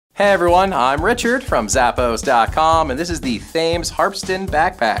Hey everyone, I'm Richard from Zappos.com, and this is the Thames Harpsden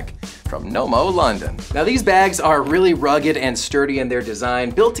Backpack from KNOMO London. Now these bags are really rugged and sturdy in their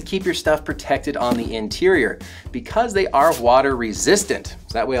design, built to keep your stuff protected on the interior because they are water resistant.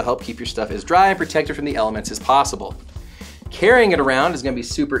 So that way it'll help keep your stuff as dry and protected from the elements as possible. Carrying it around is going to be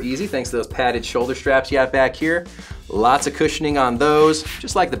super easy thanks to those padded shoulder straps you have back here. Lots of cushioning on those.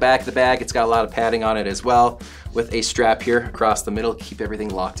 Just like the back of the bag, it's got a lot of padding on it as well, with a strap here across the middle to keep everything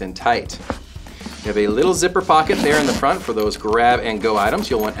locked in tight. You have a little zipper pocket there in the front for those grab and go items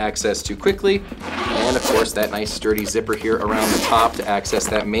you'll want access to quickly. And of course that nice sturdy zipper here around the top to access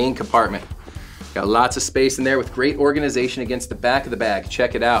that main compartment. Got lots of space in there with great organization against the back of the bag.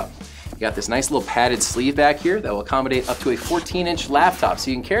 Check it out. You got this nice little padded sleeve back here that will accommodate up to a 14-inch laptop so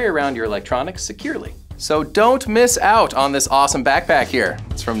you can carry around your electronics securely. So don't miss out on this awesome backpack here.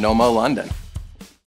 It's from KNOMO London.